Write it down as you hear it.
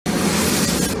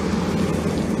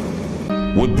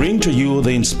We bring to you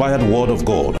the inspired word of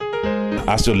God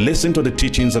as you listen to the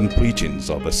teachings and preachings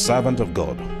of the servant of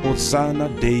God, Hosanna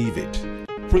David,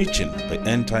 preaching the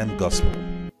end-time gospel.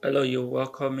 Hello, you're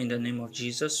welcome in the name of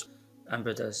Jesus. I'm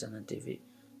Brother Hosanna David.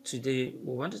 Today,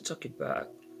 we want to talk about,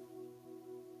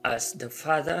 as the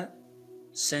Father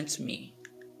sent me,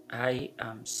 I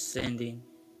am sending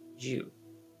you.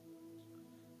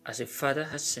 As a Father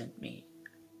has sent me,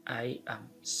 I am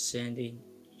sending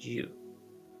you.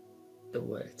 The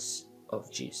words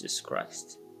of Jesus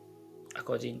Christ,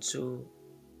 according to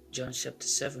John chapter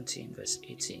 17, verse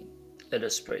 18. Let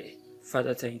us pray.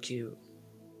 Father, thank you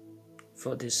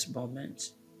for this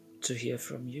moment to hear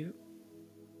from you.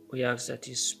 We ask that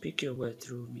you speak your word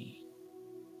through me.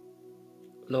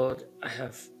 Lord, I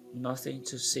have nothing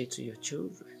to say to your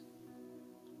children,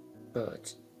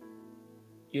 but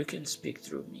you can speak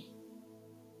through me.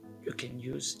 You can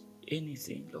use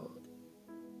anything, Lord.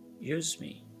 Use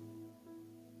me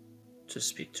to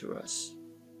speak to us.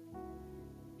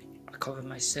 I cover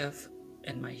myself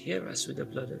and my hearers with the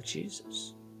blood of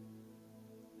Jesus.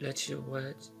 Let your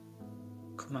word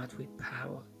come out with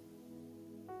power.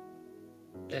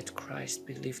 Let Christ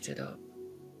be lifted up.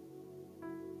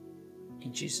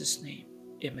 In Jesus' name,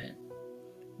 amen.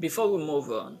 Before we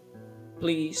move on,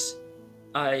 please,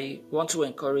 I want to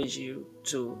encourage you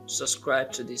to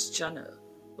subscribe to this channel,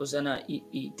 Hosanna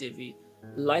David.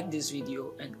 Like this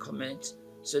video and comment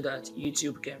so that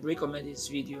YouTube can recommend this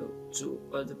video to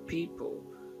other people.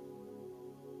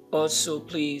 Also,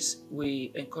 please,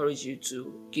 we encourage you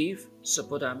to give,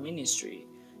 support our ministry.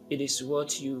 It is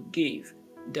what you give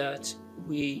that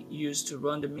we use to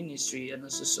run the ministry and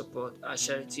also support our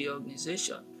charity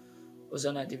organization,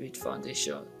 Hosanna David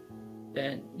Foundation.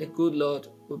 And the good Lord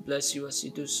will bless you as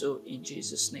you do so in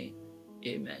Jesus' name.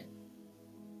 Amen.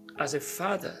 As a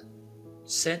Father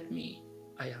sent me,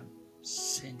 I am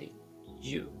sending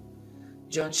you.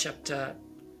 John chapter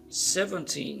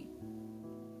 17,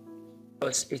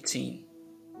 verse 18.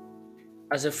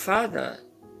 As a Father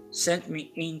sent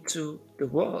me into the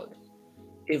world,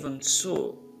 even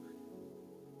so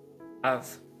have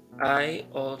I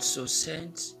also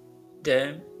sent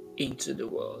them into the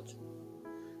world.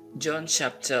 John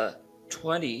chapter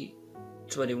 20,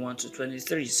 21 to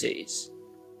 23 says,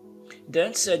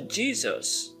 Then said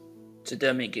Jesus to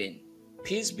them again,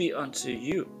 Peace be unto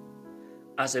you.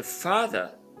 As a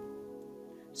Father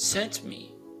sent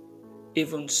me,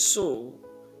 even so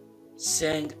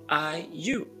send I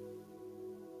you.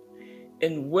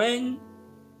 And when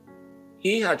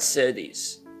he had said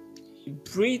this, he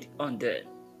breathed on them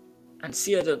and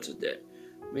said unto them,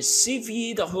 Receive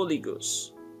ye the Holy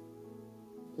Ghost.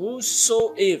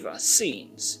 Whosoever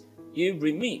sins ye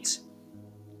remit,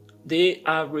 they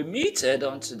are remitted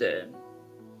unto them.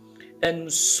 And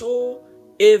whosoever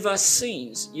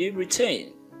sins ye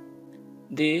retain,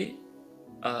 they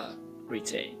are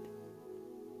retained.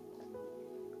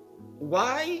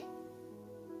 Why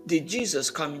did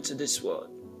Jesus come into this world?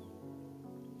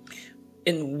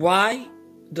 And why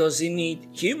does he need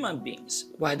human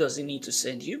beings? Why does he need to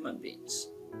send human beings?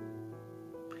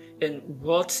 And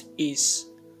what is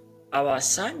our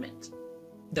assignment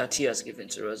that he has given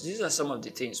to us? These are some of the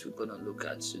things we're going to look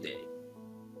at today.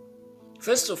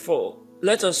 First of all,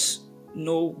 let us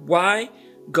know why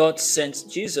God sent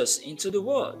Jesus into the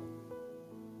world.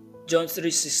 John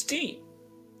 3:16,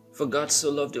 For God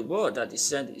so loved the world that he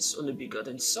sent his only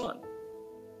begotten Son,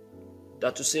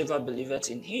 that whosoever believeth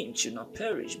in him should not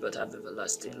perish but have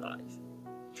everlasting life.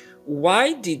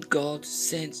 Why did God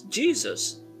send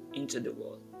Jesus into the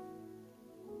world?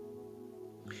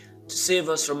 To save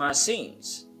us from our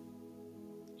sins.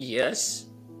 Yes.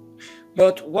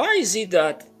 But why is it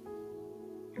that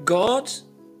God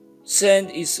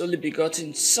sent his only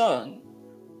begotten Son,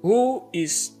 who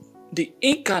is the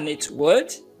incarnate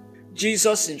Word?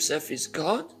 Jesus himself is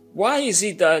God. Why is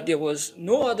it that there was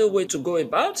no other way to go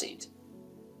about it?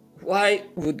 Why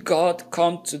would God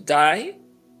come to die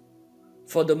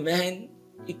for the man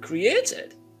he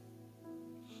created?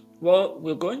 Well,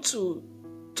 we're going to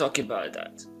talk about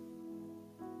that.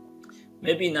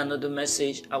 Maybe in another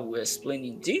message, I will explain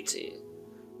in detail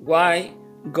why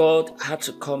God had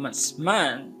to come as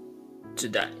man to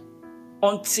die.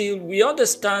 Until we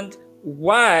understand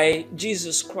why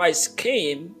Jesus Christ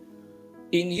came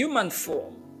in human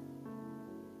form,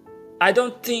 I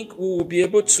don't think we will be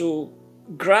able to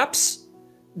grasp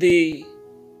the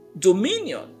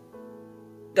dominion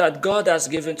that God has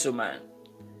given to man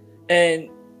and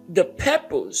the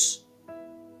purpose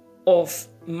of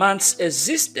man's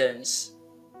existence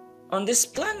on this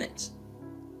planet.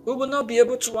 We will not be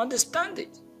able to understand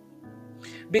it.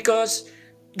 Because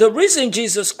the reason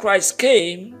Jesus Christ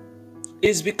came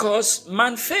is because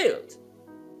man failed.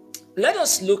 Let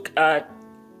us look at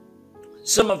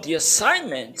some of the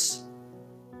assignments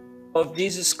of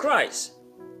Jesus Christ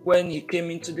when he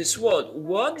came into this world.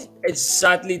 What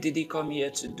exactly did he come here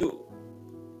to do?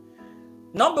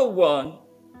 Number one,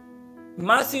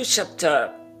 Matthew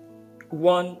chapter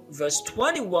 1 verse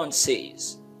 21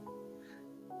 says,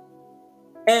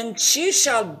 "And she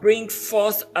shall bring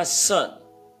forth a son,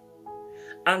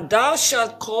 and thou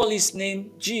shalt call his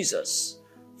name Jesus,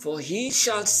 for he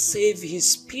shall save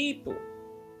his people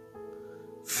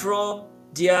from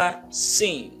their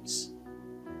sins."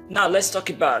 Now let's talk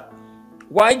about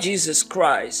why Jesus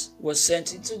Christ was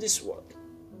sent into this world.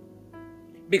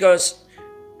 Because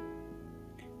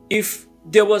if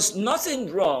there was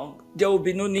nothing wrong, there would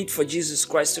be no need for Jesus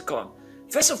Christ to come.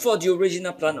 First of all, the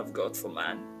original plan of God for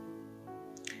man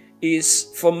is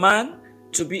for man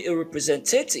to be a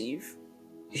representative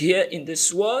here in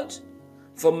this world,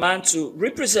 for man to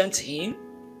represent him,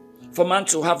 for man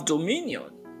to have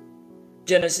dominion.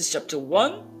 Genesis chapter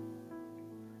 1,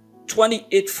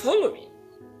 28 following.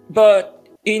 But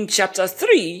in chapter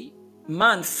 3,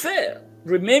 man fell.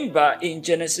 Remember in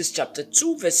Genesis chapter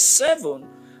 2 verse 7,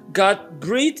 God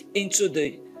breathed into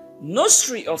the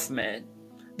nostril of man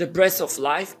the breath of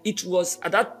life. It was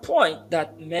at that point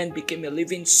that man became a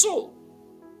living soul.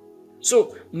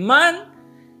 So man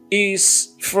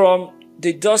is from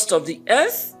the dust of the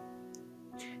earth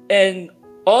and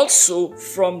also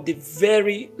from the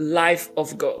very life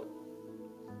of God.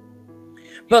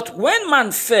 But when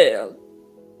man fell,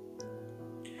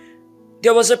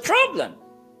 there was a problem.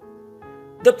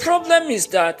 The problem is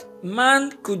that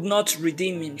man could not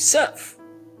redeem himself.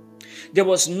 There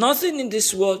was nothing in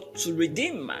this world to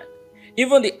redeem man.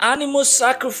 Even the animal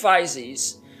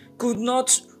sacrifices could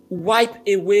not wipe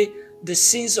away the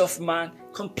sins of man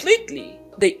completely.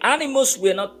 The animals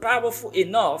were not powerful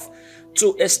enough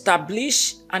to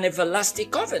establish an everlasting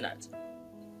covenant.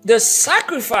 The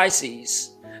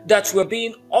sacrifices that were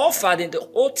being offered in the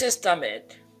Old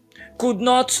Testament could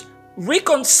not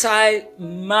reconcile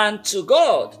man to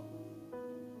God.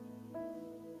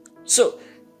 So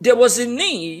there was a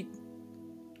need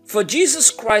for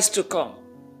Jesus Christ to come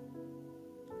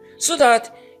so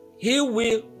that he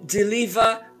will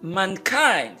deliver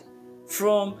mankind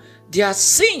from their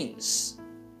sins.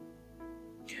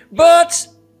 But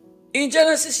in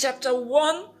Genesis chapter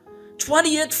 1,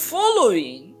 28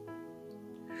 following,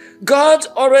 God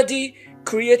already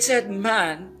created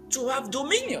man to have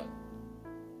dominion.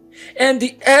 And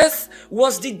the earth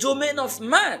was the domain of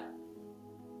man.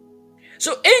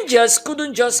 So angels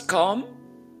couldn't just come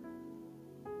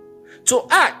to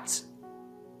act.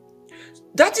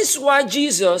 That is why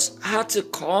Jesus had to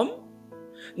come,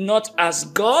 not as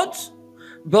God,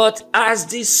 but as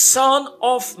the Son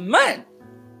of Man.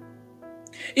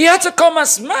 He had to come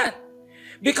as man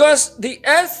because the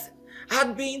earth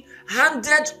had been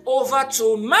handed over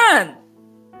to man.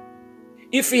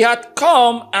 If he had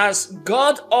come as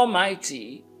God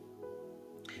Almighty,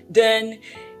 then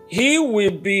he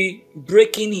will be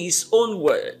breaking his own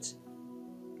word.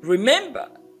 Remember,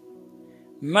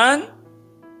 man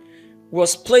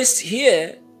was placed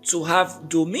here to have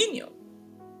dominion.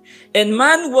 And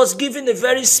man was given a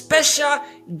very special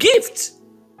gift.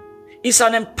 It's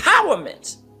an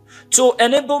empowerment to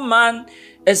enable man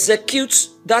execute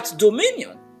that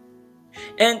dominion.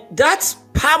 And that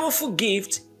powerful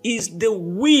gift is the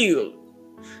will,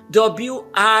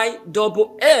 W-I-L-L,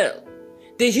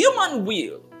 the human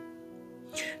will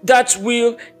that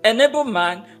will enable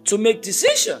man to make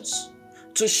decisions,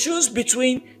 to choose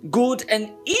between good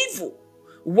and evil,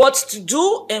 what to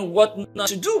do and what not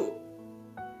to do.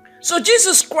 So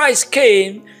Jesus Christ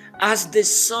came as the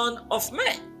Son of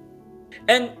Man.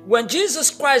 And when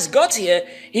Jesus Christ got here,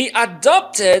 he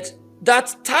adopted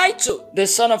that title, the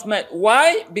Son of Man.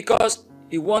 Why? Because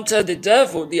he wanted the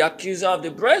devil, the accuser of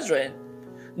the brethren,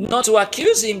 not to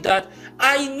accuse him that,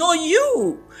 I know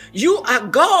you. You are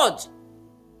God.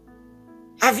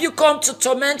 Have you come to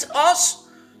torment us?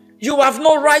 You have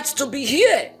no right to be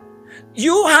here.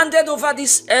 You handed over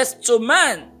this earth to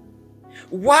man.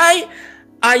 Why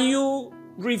are you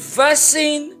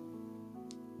reversing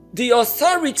the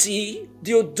authority,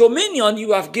 the dominion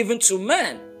you have given to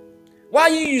man? Why are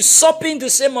you usurping the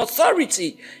same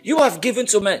authority you have given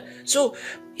to man? So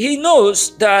he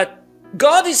knows that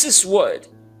God is his word.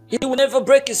 He will never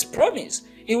break his promise.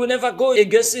 He will never go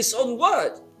against his own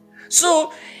word.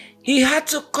 So he had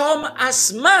to come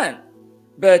as man,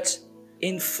 but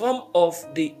in form of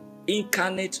the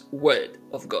incarnate word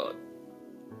of God.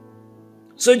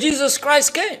 So Jesus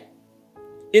Christ came.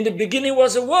 In the beginning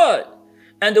was a word,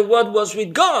 and the word was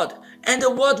with God, and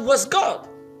the word was God.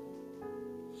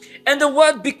 And the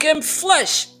word became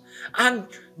flesh and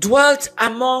dwelt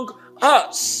among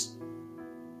us.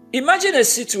 Imagine a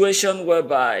situation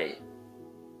whereby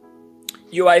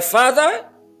you are a father,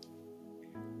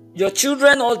 your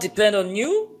children all depend on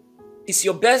you, it's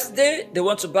your birthday, they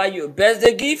want to buy you a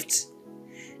birthday gift,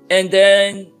 and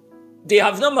then they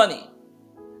have no money.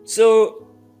 So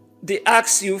they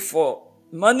ask you for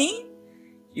money,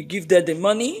 you give them the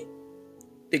money,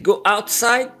 they go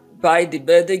outside, buy the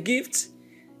birthday gift,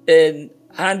 and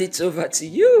hand it over to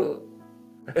you.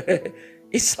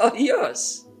 It's all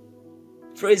yours.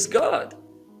 Praise God.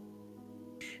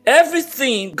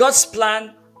 Everything, God's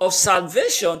plan of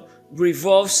salvation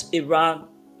revolves around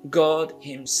God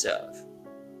himself.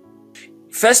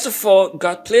 First of all,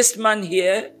 God placed man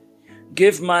here,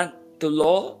 gave man the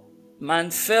law.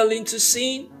 Man fell into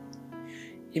sin.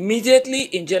 Immediately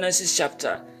in Genesis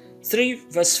chapter 3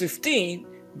 verse 15,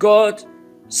 God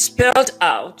spelled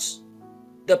out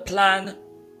the plan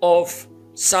of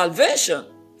salvation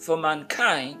for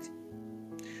mankind,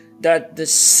 that the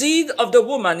seed of the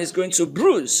woman is going to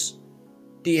bruise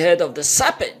the head of the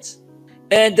serpent.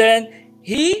 And then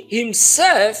he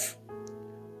himself,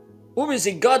 who is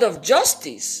a God of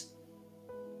justice,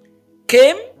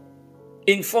 came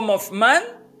in form of man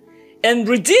and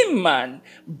redeemed man,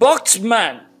 bought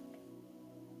man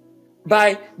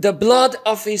by the blood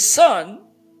of his son,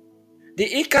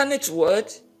 the incarnate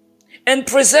word, and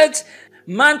present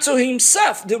man to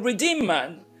himself, the redeemed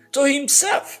man to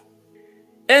himself.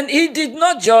 And he did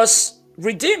not just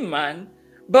redeem man,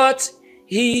 but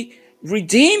he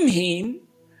redeemed him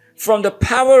from the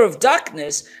power of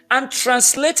darkness and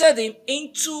translated him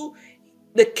into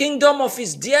the kingdom of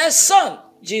his dear son,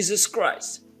 Jesus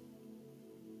Christ.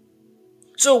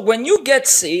 So when you get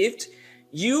saved,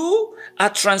 you are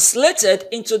translated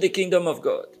into the kingdom of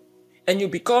God, and you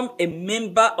become a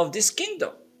member of this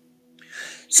kingdom.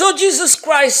 So Jesus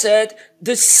Christ said,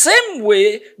 the same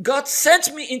way God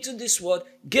sent me into this world,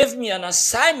 gave me an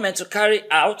assignment to carry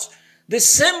out, the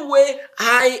same way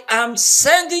I am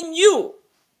sending you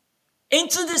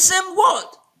into the same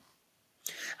world.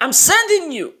 I'm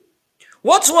sending you.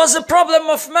 What was the problem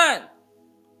of man?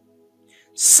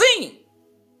 Sin.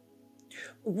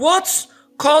 What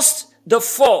caused the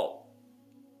fall?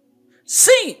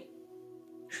 Sin.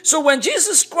 So when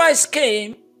Jesus Christ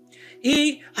came,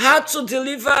 he had to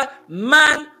deliver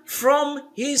man from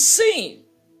his sin.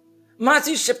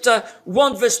 Matthew chapter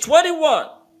 1 verse 21.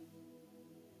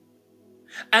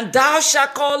 And thou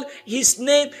shalt call his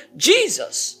name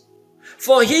Jesus,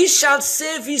 for he shall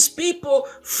save his people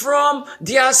from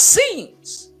their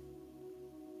sins.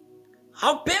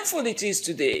 How painful it is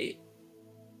today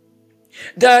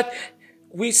that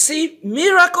we see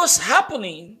miracles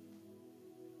happening,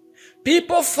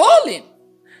 people falling.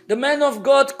 The man of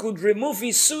God could remove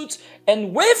his suit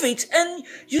and wave it, and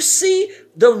you see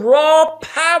the raw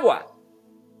power,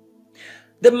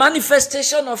 the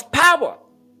manifestation of power.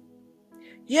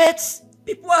 Yet,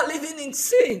 people are living in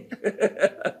sin.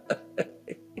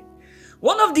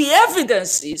 One of the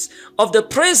evidences of the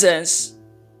presence,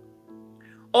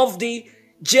 of the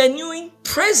genuine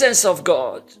presence of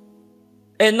God,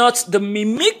 and not the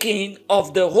mimicking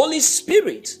of the Holy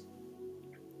Spirit,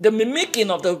 the mimicking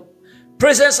of the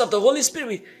presence of the Holy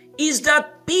Spirit, is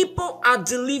that people are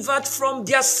delivered from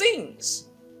their sins.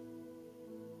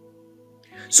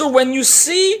 So when you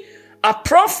see a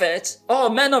prophet or a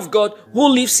man of God who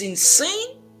lives in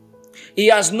sin, he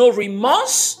has no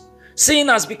remorse, sin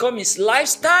has become his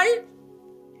lifestyle,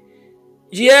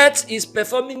 yet he's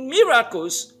performing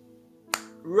miracles,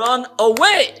 run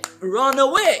away, run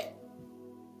away.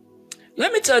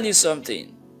 Let me tell you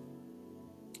something.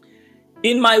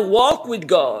 In my walk with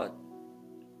God,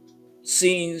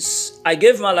 since I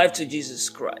gave my life to Jesus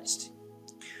Christ,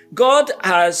 God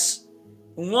has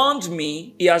warned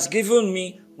me, he has given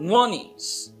me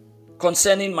warnings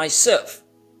concerning myself,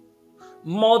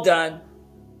 more than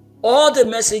all the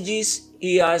messages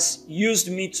he has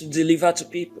used me to deliver to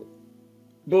people.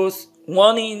 Both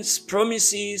warnings,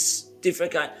 promises,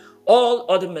 different kind,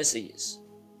 all other messages.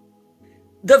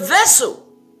 The vessel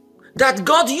that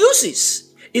God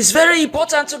uses is very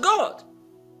important to God.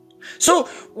 So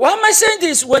why am I saying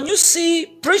this? When you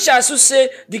see preachers who say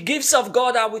the gifts of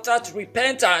God are without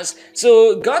repentance,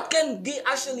 so God can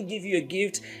actually give you a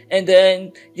gift, and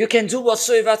then you can do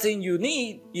whatsoever thing you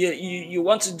need, you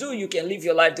want to do, you can live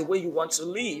your life the way you want to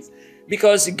live,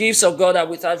 because the gifts of God are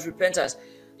without repentance.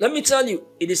 Let me tell you,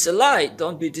 it is a lie.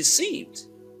 Don't be deceived.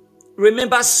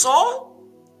 Remember Saul?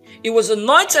 He was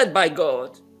anointed by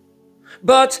God,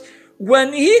 but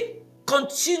when he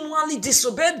continually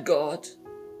disobeyed God,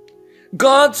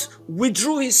 God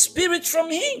withdrew his spirit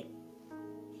from him.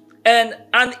 and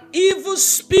an evil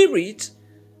spirit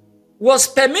was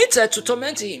permitted to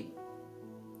torment him.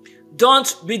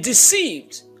 Don't be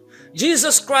deceived.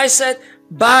 Jesus Christ said,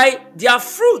 by their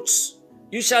fruits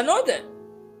you shall know them.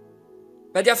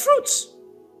 By their fruits.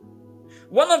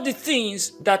 One of the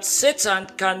things that Satan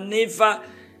can never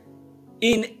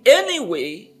in any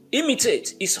way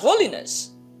imitate is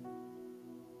holiness.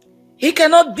 He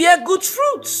cannot bear good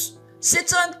fruits.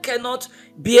 Satan cannot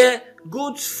bear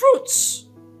good fruits.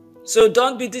 So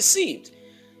don't be deceived.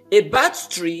 A bad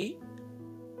tree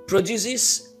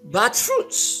produces bad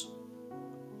fruits.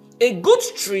 A good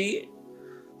tree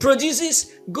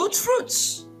produces good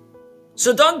fruits.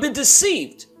 So don't be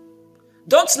deceived.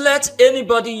 Don't let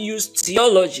anybody use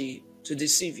theology to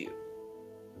deceive you.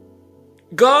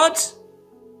 God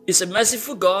is a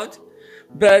merciful God,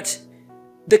 but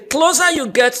the closer you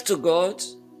get to God,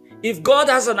 if God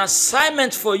has an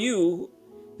assignment for you,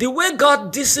 the way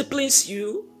God disciplines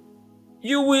you,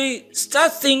 you will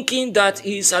start thinking that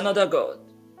He is another God.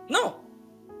 No.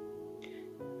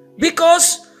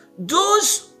 Because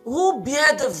those who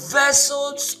bear the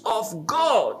vessels of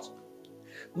God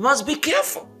must be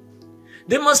careful.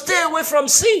 They must stay away from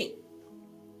sin.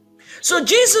 So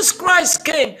Jesus Christ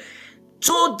came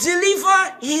to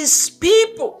deliver His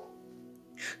people,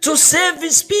 to save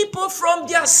His people from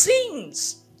their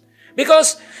sins.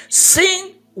 Because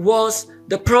sin was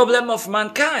the problem of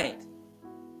mankind.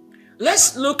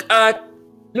 Let's look at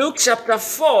Luke chapter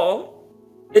 4,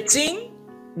 18,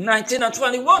 19 and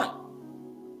 21.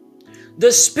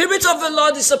 The Spirit of the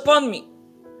Lord is upon me.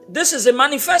 This is a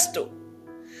manifesto.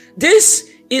 This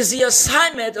is the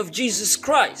assignment of Jesus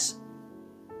Christ.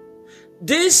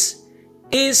 This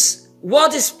is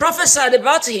what is prophesied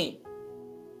about Him.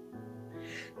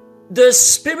 The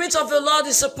Spirit of the Lord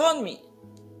is upon me,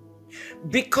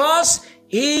 because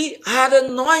He had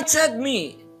anointed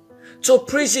me to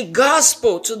preach the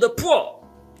gospel to the poor.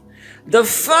 The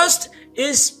first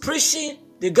is preaching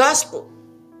the gospel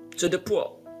to the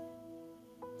poor.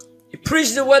 He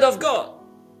preached the word of God.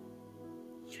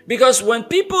 Because when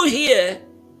people hear,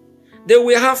 they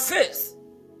will have faith.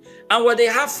 And when they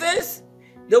have faith,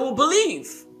 they will believe.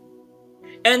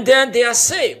 And then they are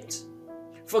saved.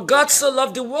 For God so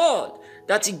loved the world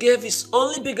that He gave His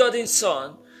only begotten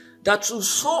Son, that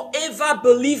whosoever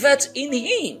believeth in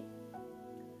Him.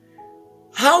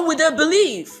 How will they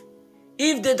believe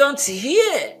if they don't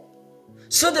hear?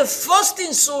 So the first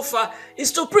thing so far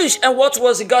is to preach. And what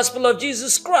was the gospel of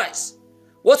Jesus Christ?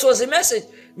 What was the message?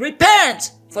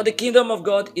 Repent, for the kingdom of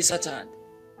God is at hand.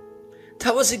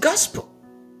 That was the gospel.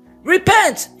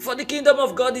 Repent, for the kingdom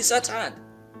of God is at hand.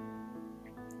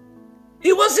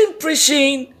 He wasn't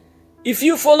preaching, if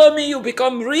you follow me, you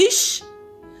become rich.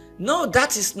 No,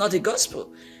 that is not the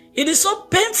gospel. It is so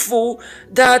painful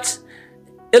that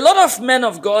a lot of men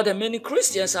of God and many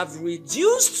Christians have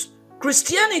reduced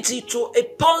Christianity to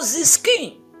a Ponzi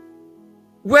scheme,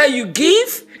 where you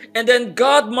give and then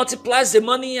God multiplies the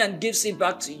money and gives it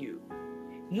back to you.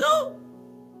 No.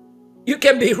 You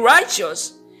can be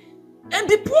righteous and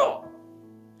be poor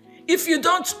if you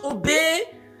don't obey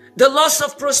the laws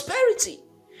of prosperity.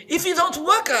 If you don't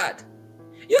work hard,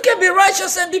 you can be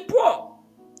righteous and be poor.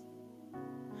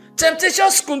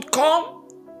 Temptations could come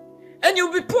and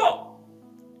you'll be poor.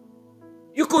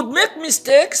 You could make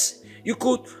mistakes. You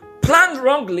could plan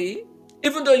wrongly,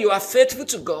 even though you are faithful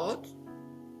to God,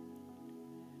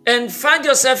 and find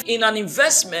yourself in an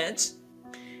investment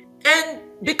and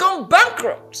become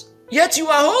bankrupt, yet you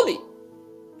are holy.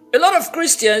 A lot of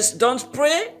Christians don't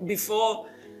pray before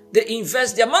they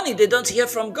invest their money. They don't hear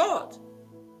from God.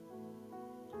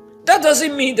 That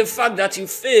doesn't mean the fact that you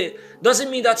fail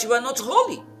doesn't mean that you are not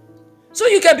holy. So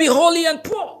you can be holy and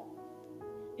poor.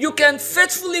 You can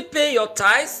faithfully pay your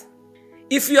tithe.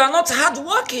 If you are not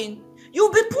hardworking,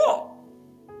 you'll be poor.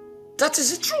 That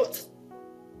is the truth.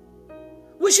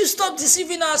 We should stop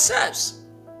deceiving ourselves.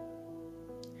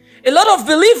 A lot of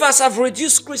believers have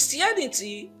reduced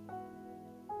Christianity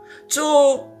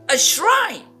to a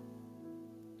shrine,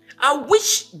 a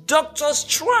witch doctor's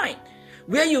shrine,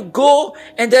 where you go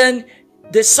and then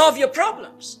they solve your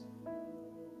problems.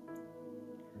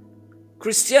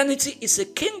 Christianity is a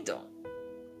kingdom.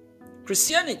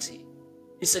 Christianity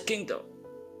is a kingdom.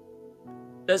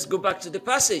 Let's go back to the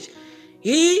passage.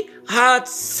 He had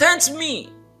sent me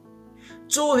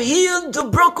to heal the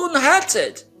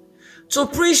brokenhearted, to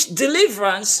preach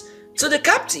deliverance to the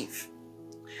captive,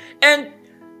 and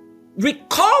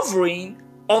recovering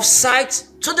of sight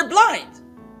to the blind,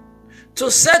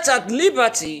 to set at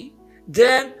liberty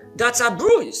them that are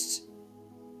bruised.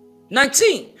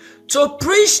 19, to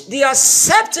preach the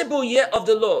acceptable year of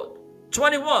the Lord.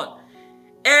 21,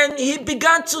 And he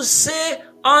began to say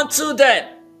unto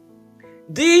them,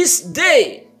 this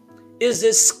day is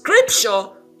the scripture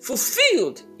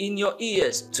fulfilled in your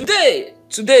ears. Today,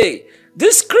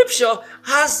 this scripture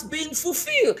has been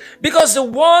fulfilled, because the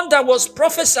one that was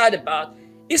prophesied about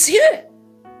is here.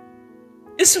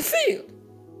 It's fulfilled.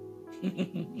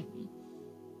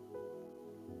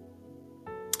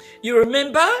 You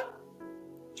remember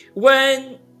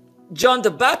when John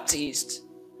the Baptist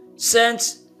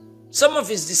sent some of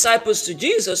his disciples to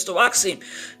Jesus to ask him,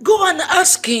 go and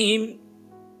ask him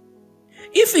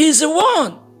if he's the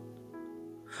one,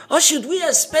 or should we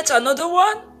expect another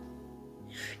one?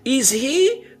 Is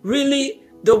he really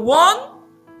the one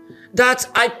that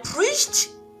I preached?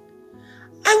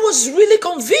 I was really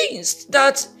convinced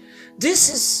that this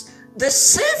is the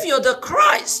Savior, the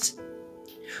Christ.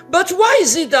 But why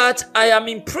is it that I am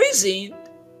in prison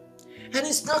and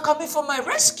he's not coming for my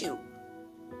rescue?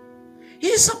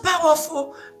 He's a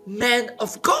powerful man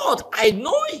of God. I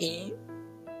know him.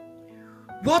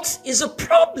 What is the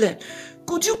problem?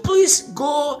 Could you please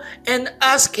go and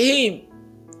ask him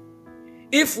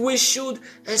if we should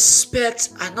expect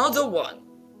another one?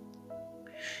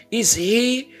 Is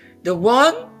he the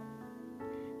one?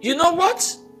 You know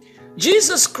what?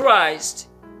 Jesus Christ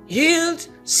healed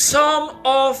some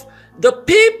of the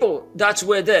people that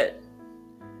were there.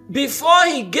 Before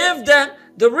he gave them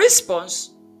the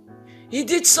response, he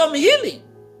did some healing.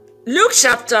 Luke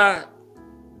chapter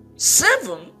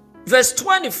 7, verse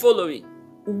 20 following.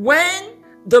 When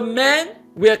the men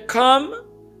were come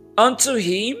unto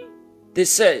him, they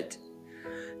said,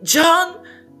 John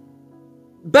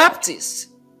Baptist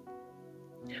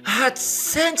had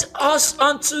sent us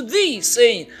unto thee,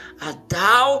 saying, art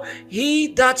thou he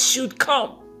that should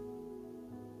come?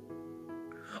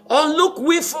 Or look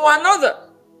we for another?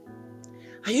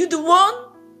 Are you the one?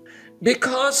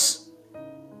 Because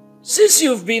since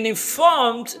you've been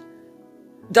informed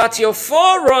that your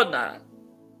forerunner,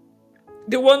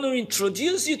 the one who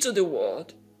introduced you to the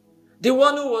word, the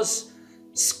one who was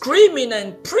screaming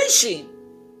and preaching,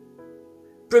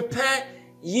 prepare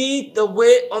ye the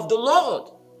way of the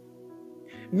Lord,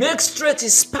 make straight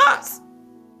his path.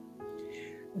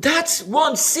 That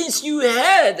one, since you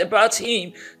heard about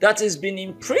him that has been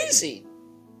in prison,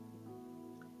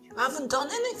 you haven't done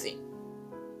anything.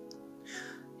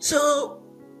 So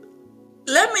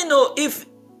let me know if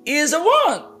he is the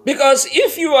one. Because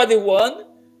if you are the one,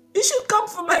 you should come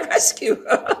for my rescue.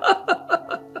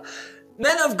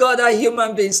 Men of God are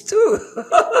human beings too.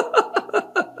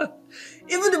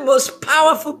 Even the most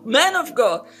powerful men of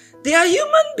God, they are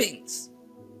human beings.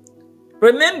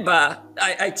 Remember,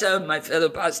 I tell my fellow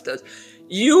pastors,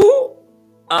 you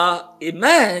are a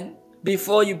man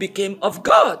before you became of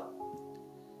God.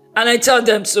 And I tell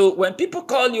them, so when people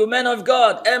call you man of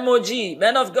God, MOG,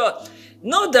 man of God,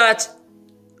 know that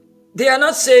they are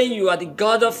not saying you are the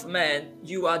God of man,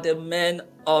 you are the man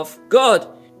of God.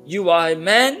 You are a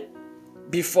man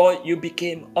before you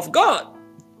became of God.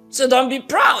 So don't be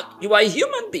proud, you are a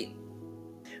human being.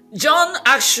 John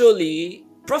actually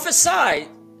prophesied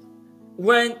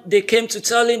when they came to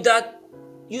tell him that,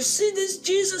 you see this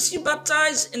Jesus you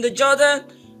baptized in the Jordan,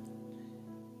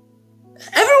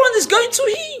 everyone is going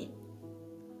to him.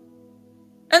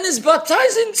 And he's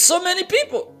baptizing so many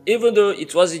people. Even though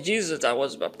it wasn't Jesus that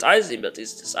was baptizing, but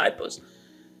his disciples.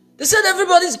 They said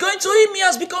everybody's going to him. He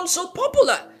has become so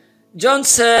popular. John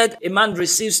said a man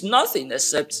receives nothing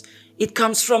except it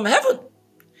comes from heaven.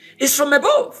 It's from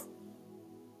above.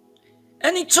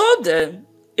 And he told them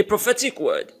a prophetic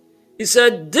word. He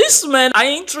said, this man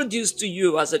I introduced to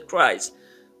you as a Christ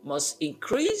must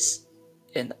increase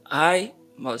and I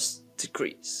must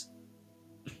decrease.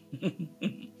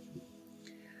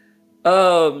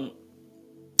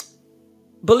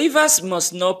 Believers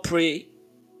must not pray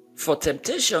for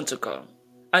temptation to come.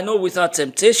 I know without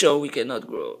temptation we cannot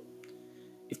grow.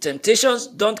 If temptations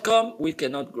don't come, we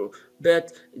cannot grow.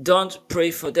 But don't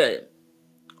pray for them.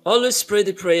 Always pray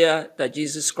the prayer that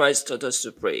Jesus Christ taught us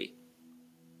to pray.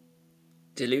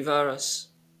 Deliver us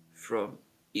from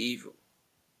evil.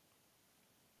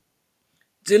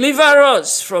 Deliver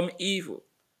us from evil.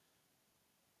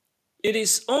 It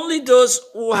is only those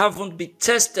who haven't been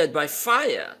tested by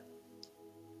fire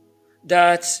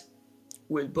that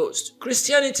will boast.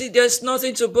 Christianity, there's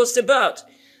nothing to boast about.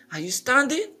 Are you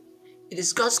standing? It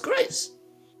is God's grace.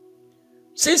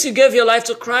 Since you gave your life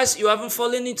to Christ, you haven't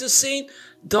fallen into sin.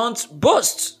 Don't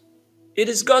boast. It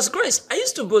is God's grace. I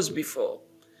used to boast before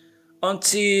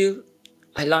until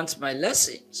I learned my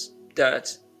lessons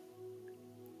that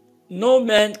no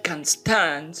man can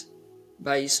stand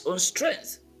by his own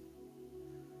strength.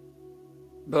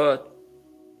 But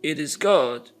it is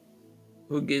God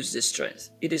who gives the strength.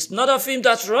 It is not of him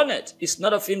that runneth, it's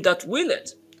not of him that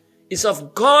willeth. It's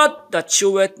of God that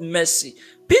showeth mercy.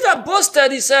 Peter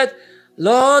boasted, he said,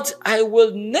 Lord, I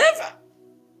will never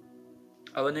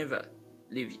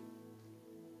leave you.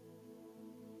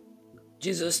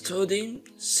 Jesus told him,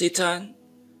 Satan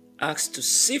asked to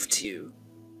sift you.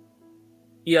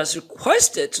 He has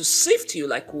requested to sift you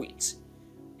like wheat,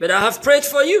 but I have prayed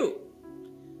for you.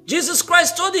 Jesus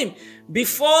Christ told him,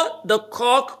 before the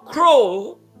cock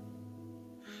crow,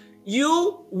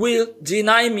 you will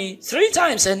deny me 3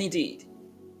 times, and he did.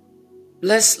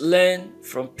 Let's learn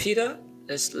from Peter.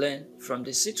 Let's learn from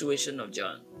the situation of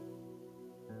John.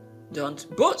 Don't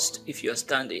boast if you are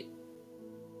standing.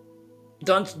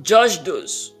 Don't judge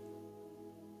those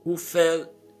who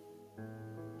fell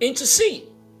into sin.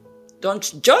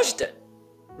 Don't judge them.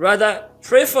 Rather,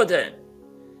 pray for them.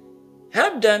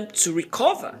 Help them to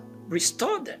recover.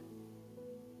 Restore them.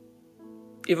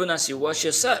 Even as you wash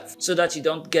yourself, so that you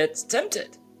don't get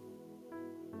tempted.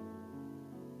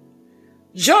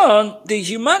 John, the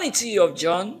humanity of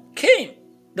John came.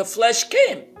 The flesh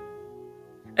came.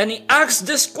 And he asked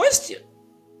this question.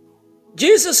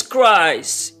 Jesus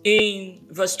Christ in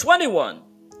verse 21.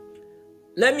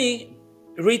 Let me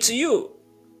read to you.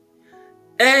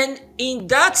 And in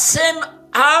that same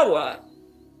hour,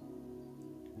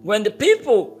 when the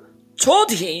people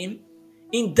told him,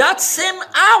 in that same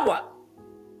hour,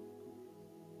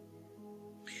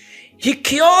 he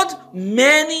cured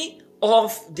many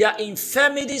of their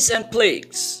infirmities and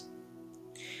plagues,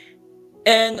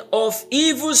 and of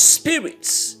evil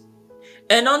spirits,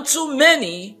 and unto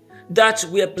many that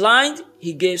were blind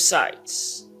he gave sight.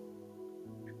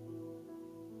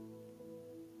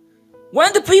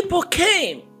 When the people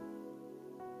came,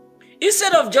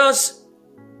 instead of just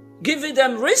giving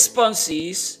them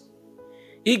responses,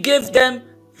 he gave them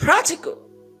practical.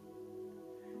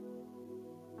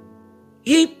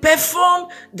 He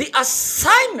performed the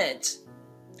assignment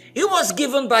he was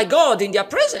given by God in their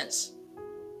presence.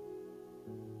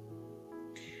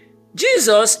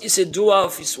 Jesus is a doer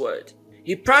of his word.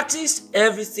 He practiced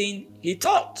everything he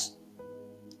taught.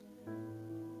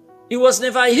 He was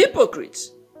never a hypocrite.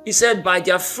 He said, by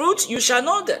their fruit you shall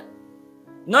know them.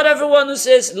 Not everyone who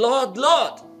says, Lord,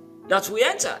 Lord, that we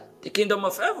enter the kingdom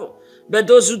of heaven, but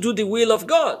those who do the will of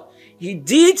God. He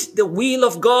did the will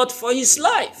of God for his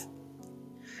life.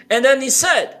 And then he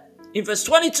said, in verse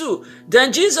 22,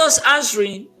 then Jesus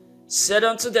answering said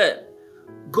unto them,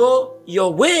 go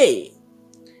your way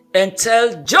and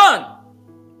tell John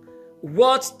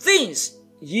what things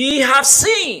ye have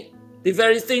seen, the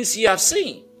very things ye have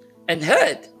seen and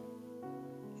heard.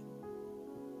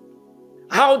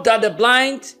 How that the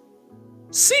blind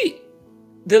see,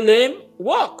 the lame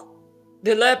walk,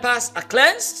 the lepers are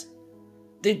cleansed,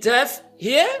 the deaf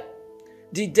hear,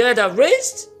 the dead are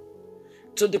raised,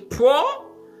 to the poor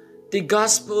the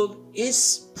gospel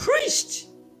is preached.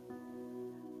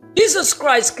 Jesus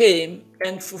Christ came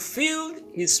and fulfilled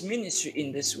his ministry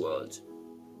in this world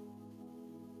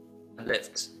and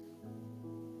left.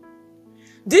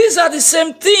 These are the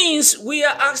same things we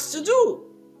are asked to do.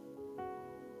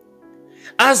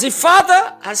 As the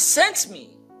Father has sent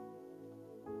me,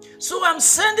 so I'm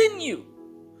sending you.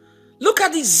 Look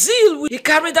at the zeal he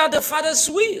carried out the Father's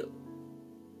will.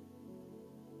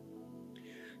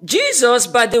 Jesus,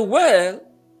 by the well,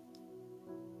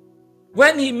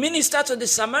 when he ministered to the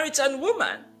Samaritan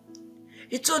woman,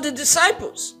 he told the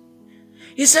disciples,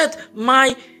 he said,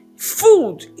 my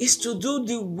food is to do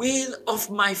the will of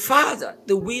my Father,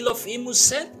 the will of him who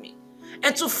sent me,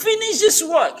 and to finish this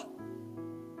work.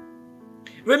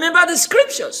 Remember the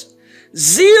scriptures.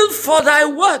 Zeal for thy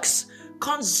works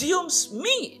consumes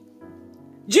me.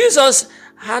 Jesus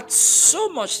had so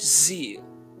much zeal.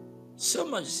 So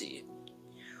much zeal.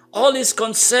 All his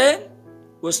concern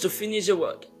was to finish the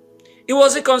work. He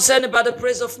wasn't concerned about the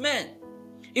praise of men.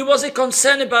 He wasn't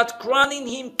concerned about crowning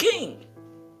him king.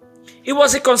 He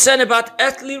wasn't concerned about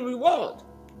earthly reward.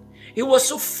 He was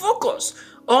so focused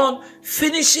on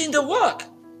finishing the work.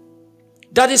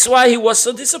 That is why he was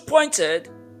so disappointed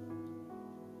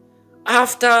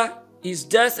after his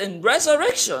death and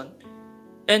resurrection,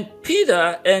 and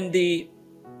Peter and the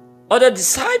other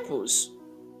disciples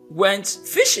went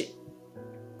fishing.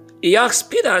 He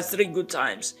asked Peter 3 good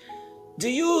times, do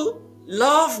you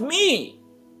love me?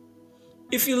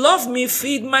 If you love me,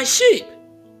 feed my sheep.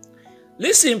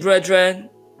 Listen, brethren,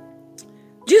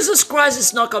 Jesus Christ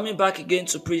is not coming back again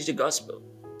to preach the gospel.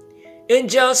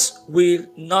 Angels will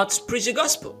not preach the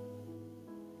gospel.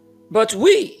 But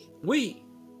we,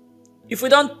 if we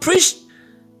don't preach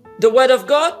the word of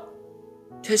God,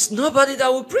 there's nobody that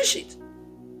will preach it.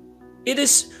 It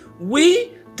is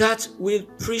we that will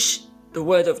preach the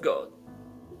word of God.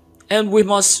 And we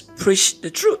must preach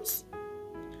the truth.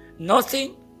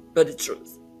 Nothing but the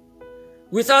truth.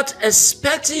 Without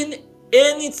expecting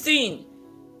anything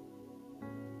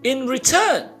in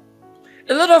return.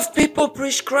 A lot of people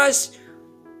preach Christ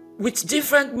with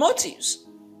different motives.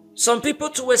 Some people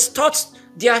to extort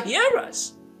their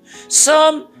hearers.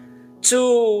 Some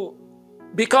to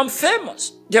become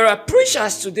famous. There are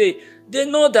preachers today, they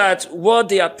know that what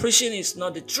they are preaching is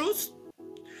not the truth.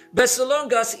 But so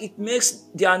long as it makes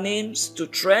their names to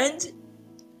trend,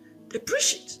 they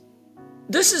preach it.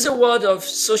 This is a world of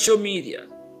social media.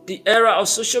 The era of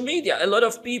social media. A lot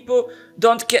of people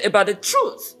don't care about the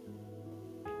truth.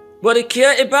 What they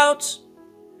care about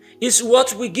is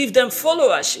what will give them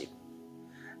followership.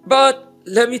 But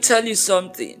let me tell you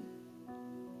something.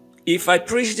 If I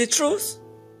preach the truth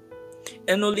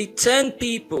and only 10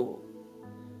 people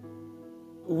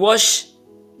watch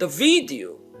the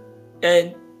video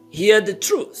and hear the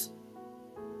truth,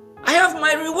 I have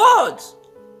my reward.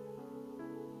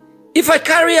 If I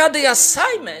carry out the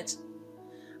assignment,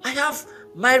 I have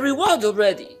my reward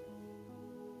already.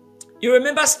 You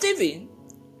remember Stephen?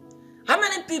 How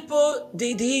many people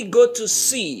did he go to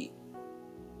see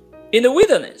in the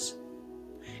wilderness?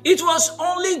 It was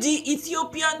only the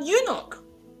Ethiopian eunuch.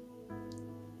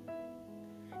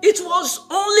 It was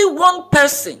only one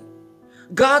person.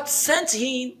 God sent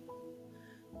him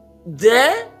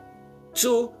there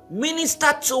to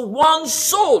minister to one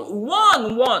soul,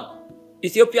 one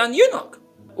Ethiopian eunuch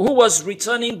who was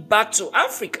returning back to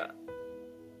Africa.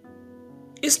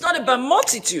 It's not about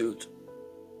multitude.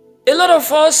 A lot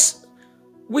of us,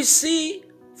 we see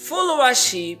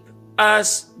followership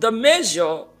as the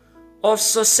measure of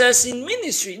success in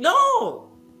ministry. No.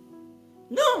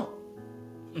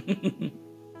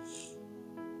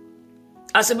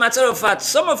 As a matter of fact,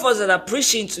 some of us that are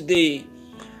preaching today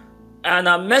and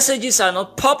our messages are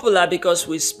not popular because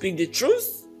we speak the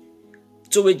truth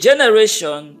to a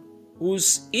generation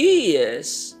whose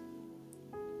ears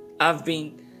have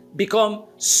become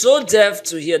so deaf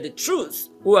to hear the truth,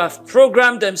 who have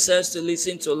programmed themselves to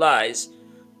listen to lies,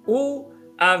 who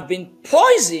have been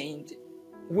poisoned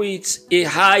with a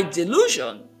high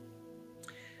delusion.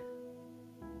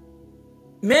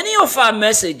 Many of our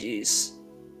messages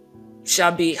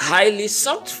shall be highly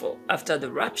sought for after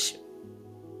the rapture.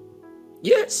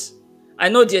 Yes, I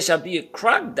know there shall be a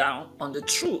crackdown on the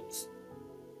truth,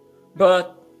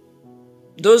 but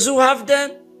those who have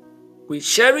them will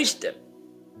cherish them.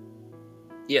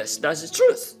 Yes, that's the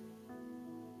truth.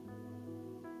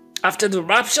 After the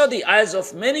rapture, the eyes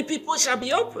of many people shall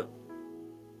be opened,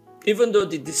 even though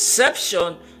the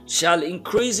deception shall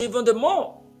increase even the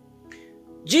more.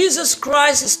 Jesus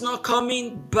Christ is not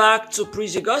coming back to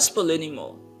preach the gospel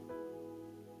anymore.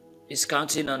 He's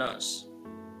counting on us.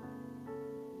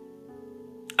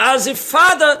 As the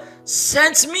Father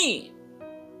sent me,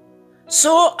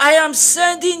 so I am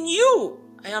sending you.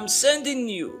 I am sending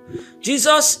you.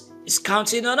 Jesus is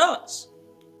counting on us.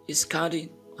 He's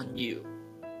counting on you.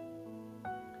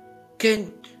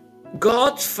 Can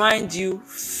God find you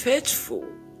faithful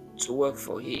to work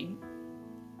for Him?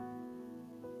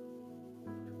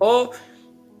 Or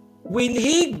will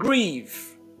He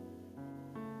grieve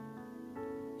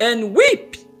and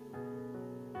weep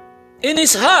in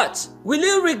His heart? Will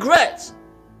He regret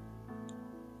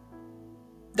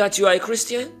that you are a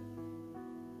Christian?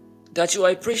 That you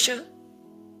are a preacher?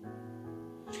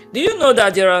 Do you know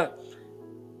that there are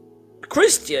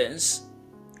Christians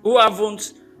who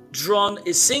haven't drawn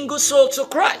a single soul to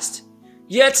Christ,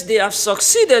 yet they have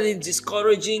succeeded in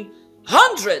discouraging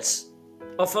hundreds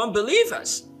of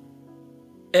unbelievers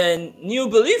and new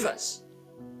believers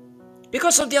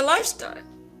because of their lifestyle?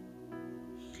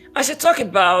 I should talk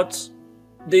about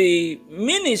the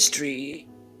ministry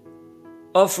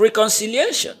of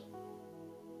reconciliation.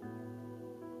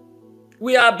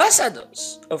 We are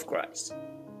ambassadors of Christ.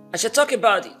 I shall talk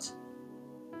about it.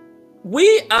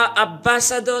 We are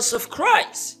ambassadors of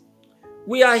Christ.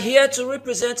 We are here to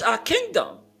represent our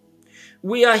kingdom.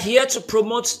 We are here to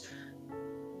promote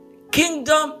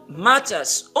kingdom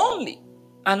matters only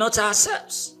and not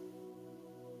ourselves.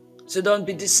 So don't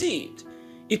be deceived.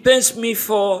 It pains me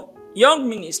for young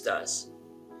ministers.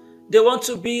 They want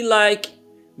to be like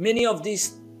many of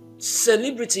these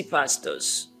celebrity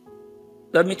pastors.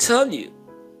 Let me tell you,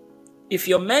 if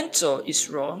your mentor is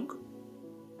wrong,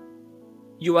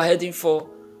 you are heading for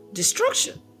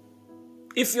destruction.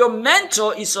 If your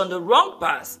mentor is on the wrong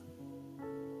path,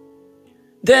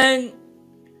 then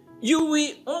you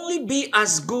will only be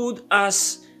as good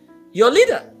as your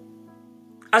leader,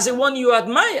 as the one you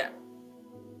admire.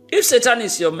 If Satan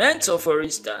is your mentor, for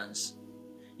instance,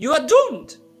 you are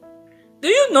doomed. Do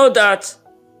you know that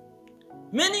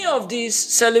many of these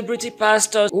celebrity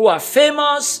pastors who are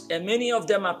famous, and many of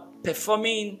them are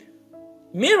performing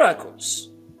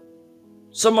miracles,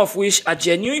 some of which are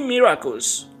genuine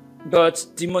miracles, but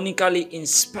demonically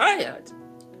inspired.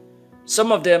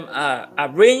 Some of them are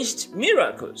arranged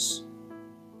miracles,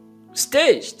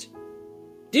 staged.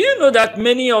 Do you know that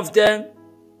many of them,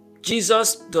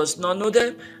 Jesus does not know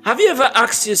them? Have you ever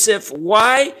asked yourself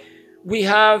why we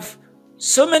have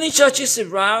so many churches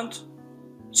around,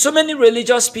 so many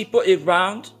religious people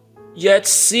around, yet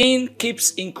sin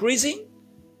keeps increasing?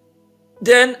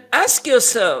 Then ask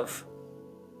yourself,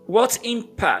 what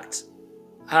impact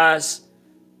has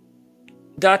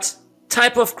that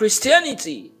type of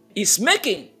Christianity is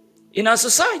making in our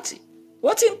society?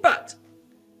 What impact?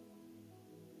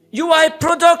 You are a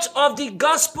product of the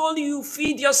gospel you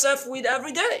feed yourself with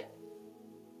every day.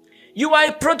 You are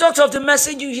a product of the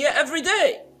message you hear every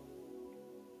day.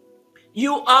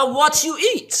 You are what you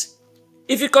eat.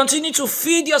 If you continue to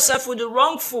feed yourself with the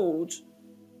wrong food,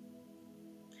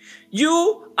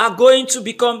 you are going to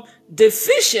become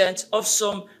deficient of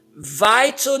some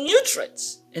vital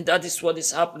nutrients. And that is what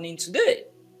is happening today.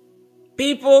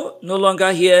 People no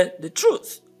longer hear the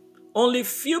truth. Only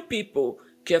few people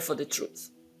care for the truth.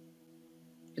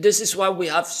 This is why we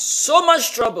have so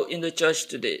much trouble in the church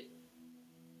today.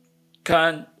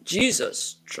 Can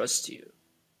Jesus trust you?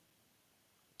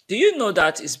 Do you know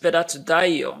that it's better to die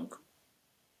young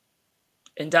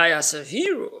and die as a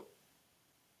hero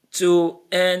to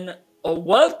earn a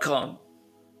welcome,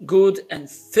 good and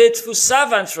faithful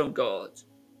servant from God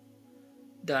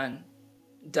than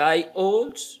die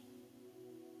old,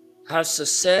 have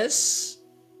success,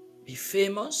 be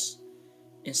famous,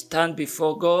 and stand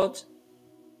before God,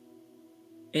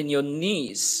 and your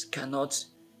knees cannot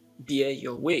bear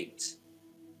your weight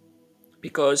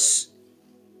because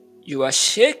you are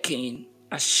shaking,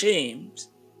 ashamed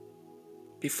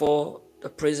before the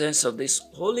presence of this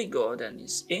holy God and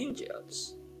his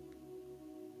angels.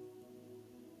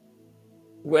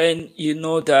 When you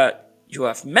know that you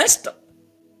have messed up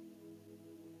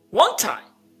one time,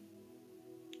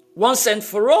 once and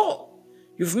for all,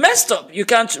 you've messed up. You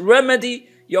can't remedy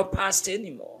your past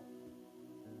anymore.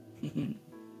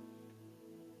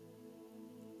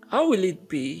 How will it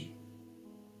be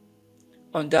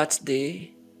on that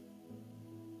day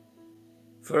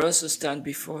for us to stand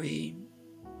before him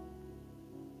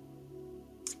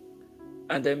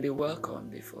and then be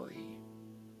welcomed before him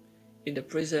in the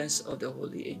presence of the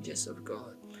holy angels of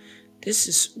God? This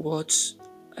is what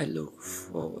I look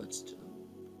forward to.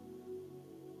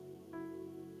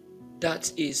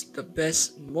 That is the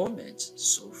best moment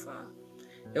so far.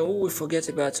 And we will forget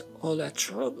about all our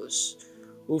troubles.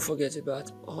 We'll forget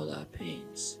about all our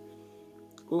pains.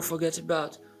 We'll forget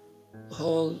about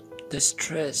all the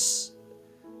stress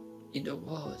in the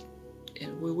world.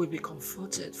 And we will be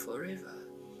comforted forever.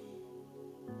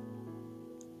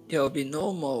 There will be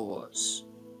no more wars.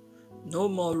 No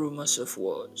more rumors of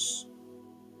wars.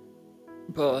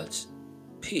 But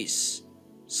peace,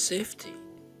 safety.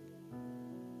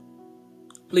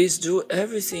 Please do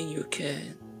everything you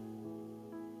can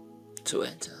to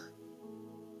enter.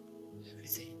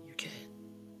 Everything you can.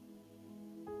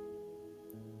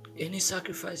 Any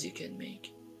sacrifice you can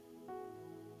make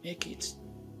it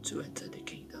to enter the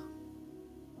kingdom.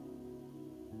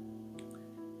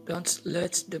 Don't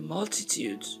let the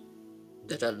multitude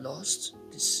that are lost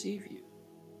deceive you.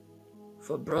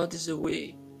 For broad is the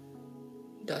way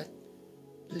that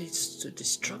leads to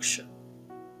destruction.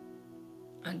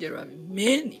 And there are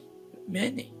many,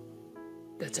 many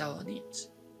that are on it.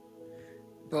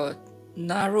 But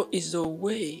narrow is the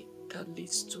way that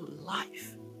leads to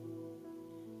life.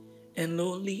 And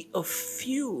only a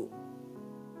few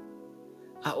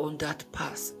are on that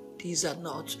path. These are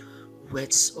not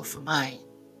words of mine.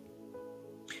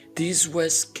 These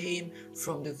words came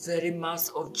from the very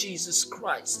mouth of Jesus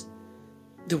Christ,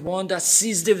 the one that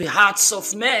sees the hearts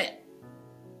of men.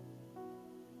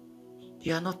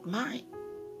 They are not mine.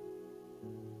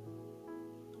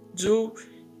 Do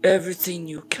everything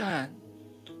you can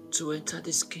to enter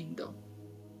this kingdom.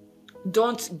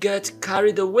 Don't get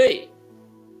carried away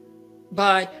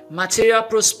by material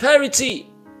prosperity.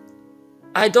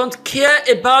 I don't care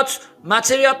about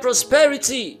material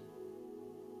prosperity.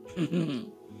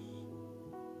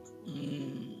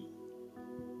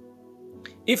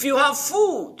 If you have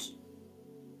food,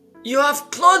 you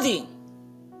have clothing,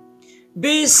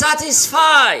 be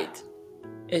satisfied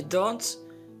and don't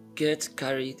get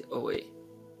carried away.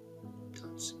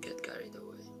 Don't get carried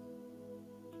away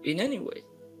in any way.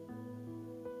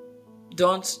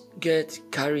 Don't get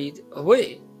carried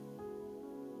away.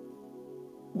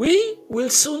 We will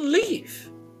soon leave.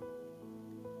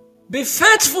 Be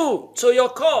faithful to your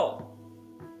call.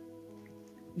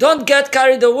 Don't get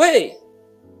carried away.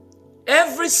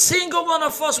 Every single one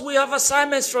of us, we have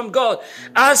assignments from God.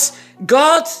 As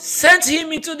God sent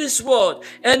him into this world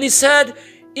and he said,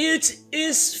 it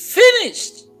is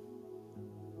finished.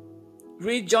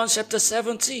 Read John chapter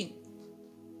 17.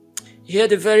 Hear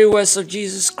the very words of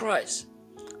Jesus Christ.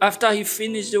 After he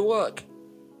finished the work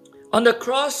on the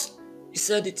cross, he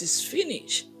said, it is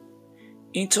finished.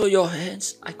 Into your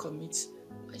hands I commit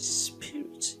my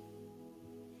spirit.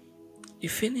 He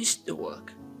finished the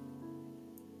work.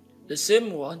 The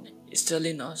same one is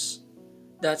telling us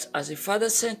that as the Father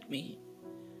sent me,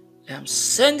 I am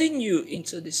sending you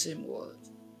into the same world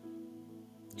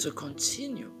to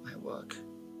continue my work.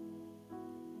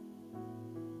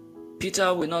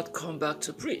 Peter will not come back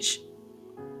to preach.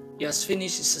 He has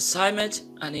finished his assignment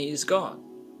and he is gone.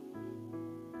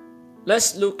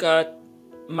 Let's look at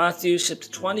Matthew chapter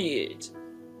 28,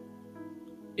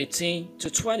 18 to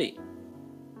 20.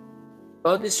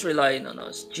 God is relying on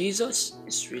us. Jesus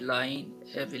is relying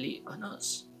heavily on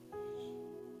us.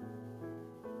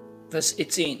 Verse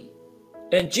 18.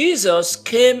 And Jesus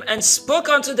came and spoke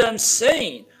unto them,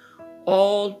 saying,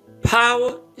 all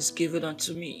power is given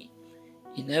unto me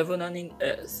in heaven and in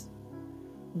earth.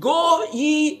 Go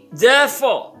ye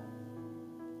therefore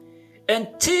and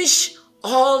teach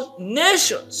all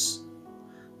nations,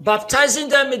 baptizing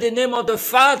them in the name of the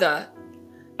Father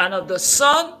and of the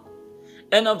Son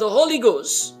and of the Holy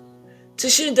Ghost,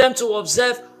 teaching them to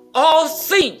observe all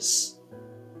things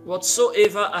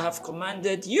whatsoever I have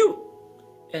commanded you.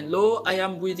 And lo, I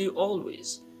am with you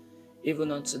always,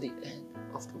 even unto the end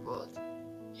of the world.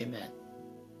 Amen.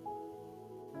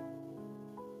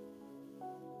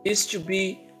 This should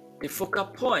be the focal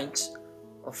point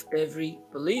of every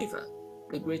believer,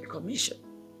 the Great Commission.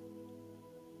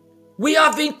 We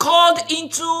have been called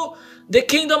into the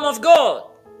kingdom of God.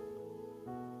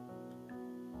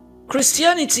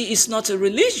 Christianity is not a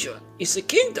religion, it's a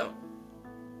kingdom.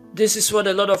 This is what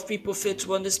a lot of people fail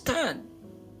to understand.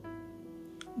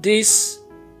 This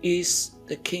is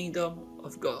the kingdom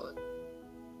of God.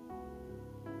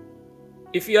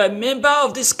 If you are a member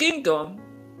of this kingdom,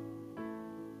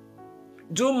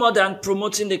 do more than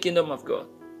promoting the kingdom of God.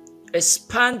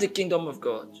 Expand the kingdom of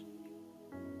God.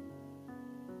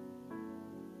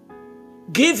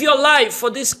 Give your life for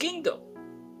this kingdom.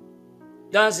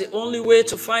 That's the only way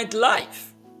to find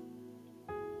life.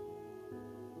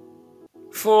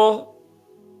 For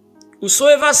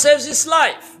whosoever saves his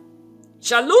life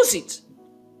shall lose it.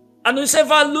 And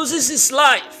whosoever loses his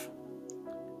life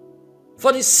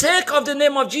for the sake of the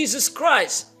name of Jesus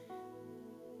Christ,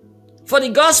 for the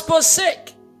gospel's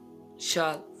sake,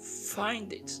 shall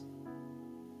find it.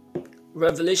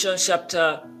 Revelation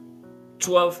chapter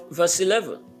 12 verse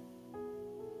 11.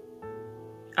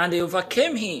 And they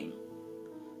overcame him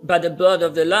by the blood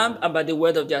of the Lamb and by the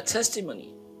word of their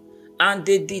testimony. And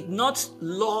they did not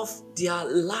love their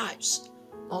lives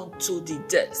unto the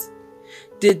death.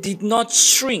 They did not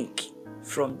shrink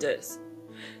from death.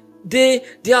 Their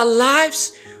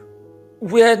lives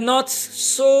were not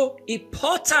so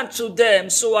important to them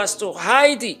so as to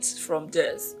hide it from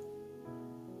death.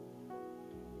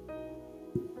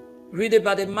 Read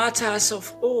about the martyrs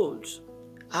of old,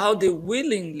 how they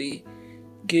willingly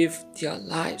gave their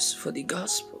lives for the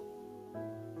gospel.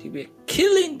 They were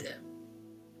killing them,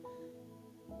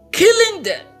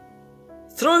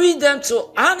 throwing them to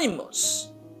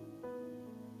animals.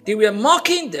 They were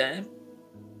mocking them,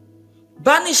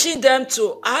 banishing them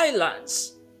to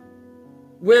islands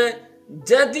where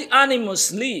deadly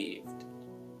animals lived.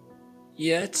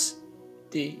 Yet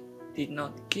they did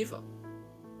not give up.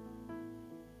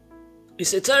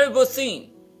 It's a terrible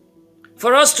thing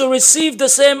for us to receive the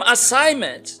same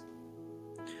assignment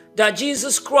that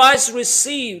Jesus Christ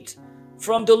received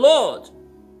from the Lord,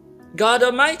 God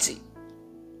Almighty.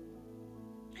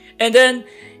 And then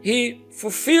he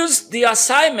fulfills the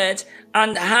assignment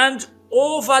and hands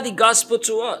over the gospel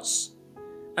to us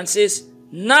and says,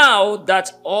 now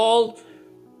that all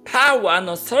power and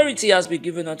authority has been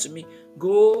given unto me,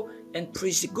 go and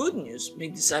preach the good news,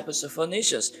 make disciples of all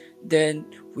nations. Then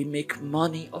we make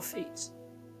money of it.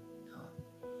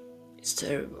 It's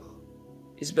terrible.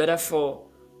 It's better for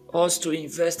us to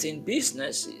invest in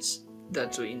businesses than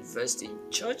to invest in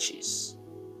churches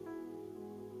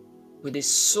with the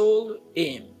sole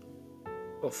aim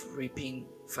of reaping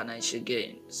financial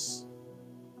gains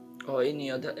or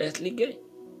any other earthly gain.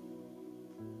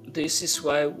 This is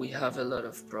why we have a lot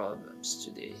of problems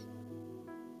today.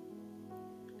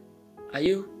 Are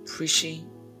you preaching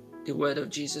the word of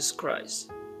Jesus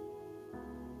Christ?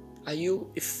 Are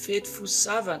you a faithful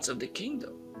servant of the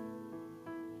kingdom?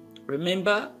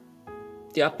 Remember,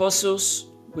 the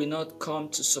apostles will not come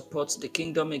to support the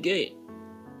kingdom again.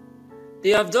 They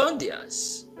have done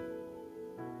theirs.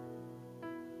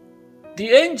 The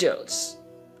angels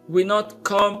will not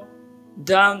come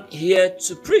down here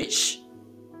to preach.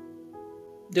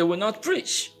 They will not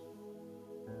preach.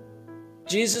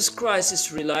 Jesus Christ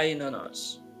is relying on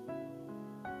us.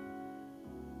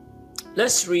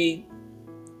 Let's read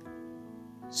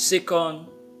 2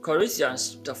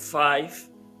 Corinthians 5,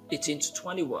 18 to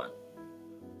 21.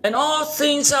 And all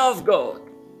things are of God,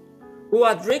 who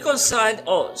hath reconciled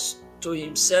us to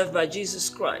himself by Jesus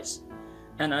Christ,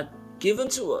 and hath given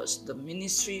to us the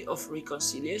ministry of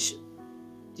reconciliation.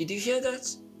 Did you hear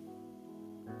that?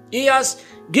 He has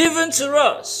given to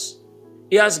us.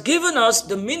 He has given us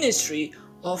the ministry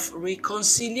of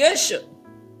reconciliation.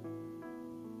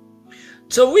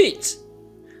 To wit,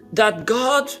 that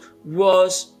God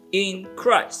was in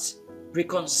Christ,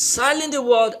 reconciling the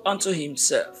world unto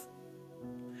himself,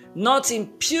 not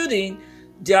imputing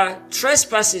their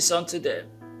trespasses unto them,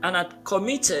 and hath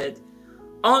committed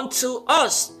unto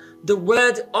us the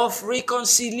word of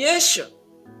reconciliation.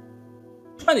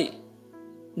 20.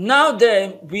 Now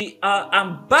then, we are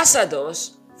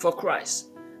ambassadors for Christ,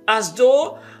 as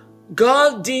though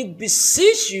God did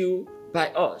beseech you by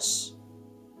us.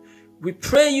 We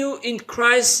pray you in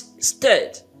Christ's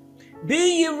stead,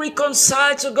 be ye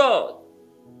reconciled to God.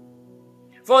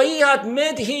 For he hath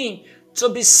made him to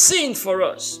be sin for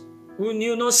us, who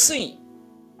knew no sin,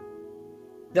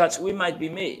 that we might be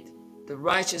made the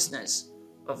righteousness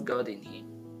of God in him.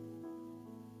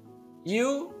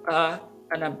 You are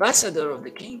an ambassador of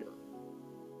the kingdom.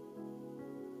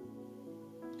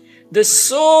 The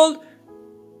sole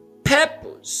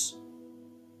purpose,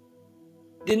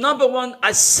 the number one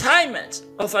assignment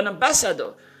of an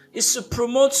ambassador is to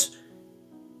promote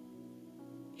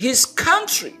his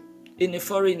country in a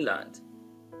foreign land.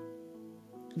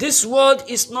 This world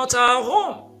is not our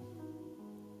home.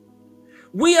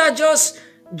 We are just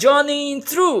journeying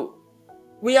through.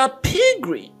 We are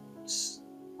pilgrims.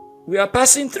 We are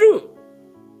passing through.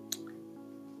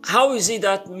 How is it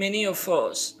that many of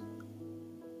us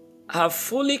have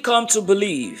fully come to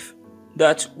believe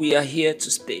that we are here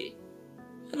to stay?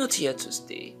 We are not here to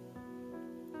stay.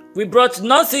 We brought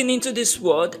nothing into this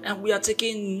world and we are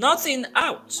taking nothing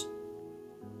out.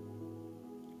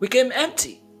 We came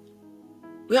empty.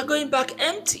 We are going back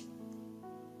empty.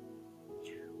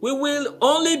 We will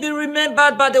only be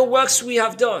remembered by the works we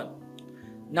have done.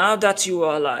 Now that you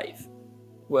are alive,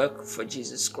 work for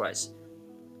Jesus Christ.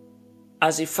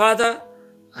 As a Father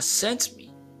has sent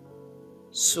me,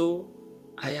 so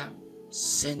I am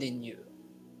sending you.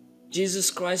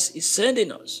 Jesus Christ is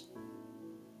sending us.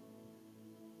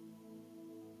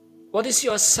 What is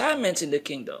your assignment in the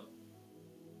kingdom?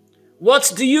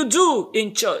 What do you do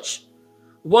in church?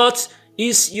 What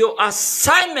is your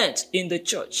assignment in the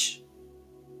church?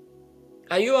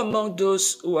 Are you among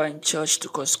those who are in church to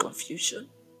cause confusion?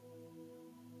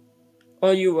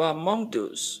 Or you are among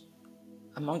those,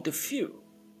 among the few,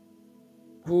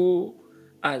 who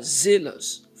are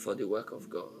zealous for the work of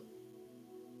God?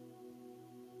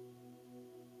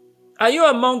 Are you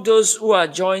among those who are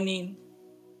joining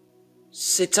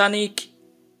satanic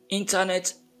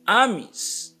internet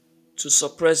armies to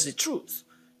suppress the truth,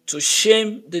 to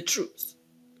shame the truth?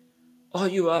 Or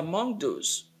you are among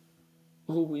those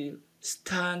who will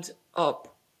stand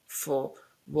up for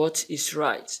what is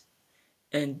right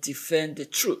and defend the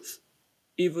truth,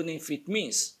 even if it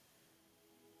means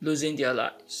losing their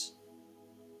lives?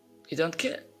 You don't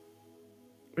care.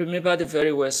 Remember the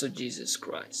very words of Jesus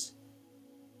Christ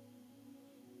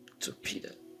to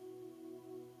Peter.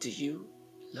 Do you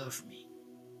love me?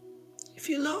 If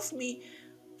you love me,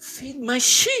 feed my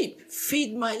sheep,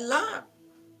 feed my lamb.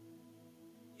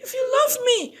 If you love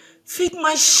me, feed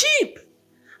my sheep.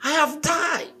 I have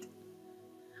died.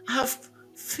 I have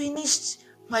finished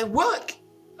my work.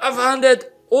 I've handed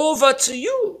over to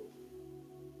you.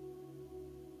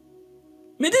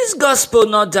 May this gospel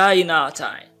not die in our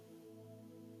time.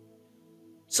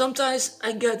 Sometimes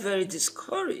I get very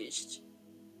discouraged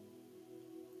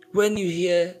when you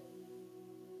hear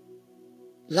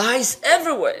lies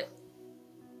everywhere.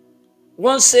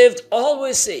 Once saved,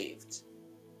 always saved.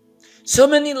 So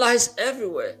many lies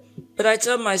everywhere. But I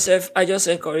tell myself, I just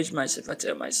encourage myself. I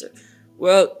tell myself,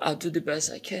 well, I'll do the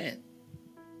best I can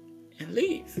and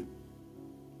leave.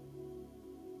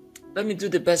 Let me do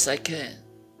the best I can.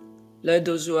 Let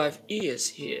those who have ears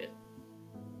hear.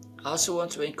 I also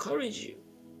want to encourage you.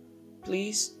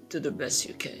 Please do the best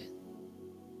you can.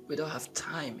 We don't have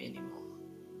time anymore.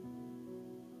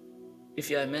 If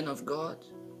you are a man of God,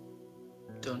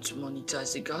 don't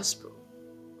monetize the gospel.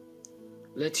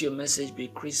 Let your message be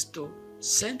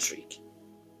Christo-centric.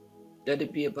 Let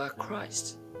it be about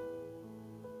Christ,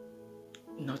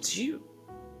 not you,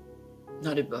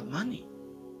 not about money,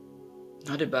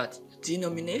 not about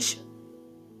denomination.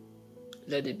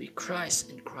 Let it be Christ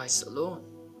and Christ alone.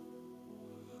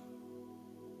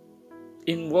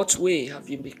 In what way have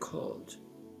you been called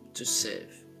to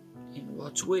serve? In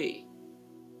what way?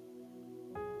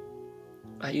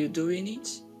 Are you doing it?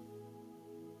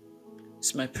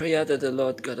 It's my prayer that the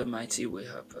Lord God Almighty will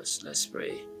help us. Let's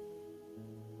pray.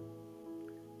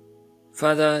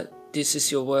 Father, this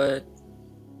is your word.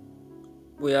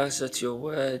 We ask that your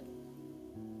word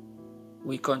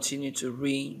will continue to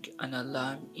ring an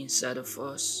alarm inside of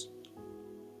us.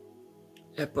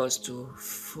 Help us to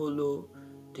follow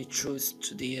the truth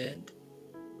to the end.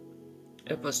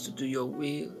 Help us to do your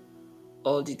will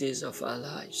all the days of our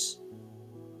lives.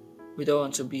 We don't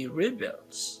want to be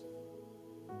rebels.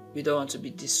 We don't want to be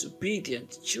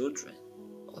disobedient children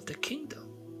of the kingdom.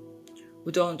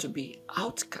 We don't want to be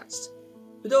outcasts.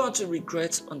 We don't want to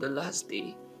regret on the last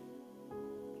day.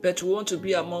 But we want to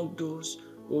be among those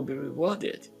who will be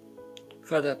rewarded.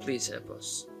 Father, please help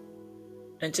us.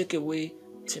 And take away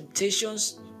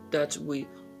temptations that will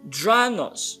drown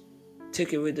us.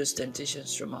 Take away those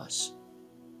temptations from us.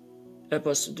 Help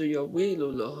us to do your will, O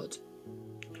Lord.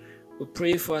 We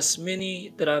pray for as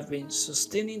many that have been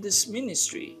sustaining this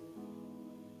ministry,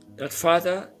 that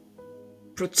Father,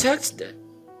 protect them,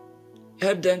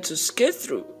 help them to skate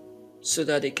through so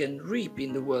that they can reap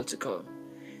in the world to come.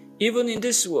 Even in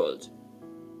this world,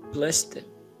 bless them,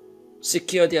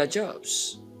 secure their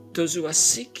jobs. Those who are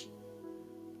sick,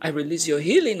 I release your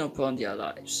healing upon their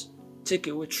lives. Take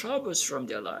away troubles from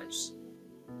their lives.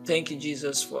 Thank you,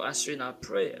 Jesus, for answering our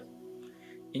prayer.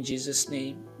 In Jesus'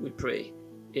 name we pray.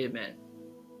 Amen.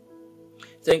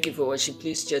 Thank you for watching.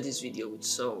 Please share this video with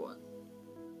someone.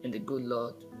 And the good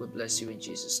Lord will bless you in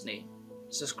Jesus' name.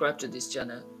 Subscribe to this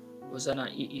channel, Hosanna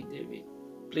David.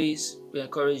 Please, we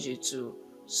encourage you to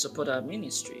support our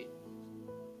ministry.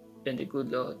 And the good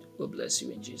Lord will bless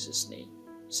you in Jesus' name.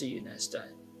 See you next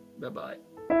time.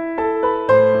 Bye-bye.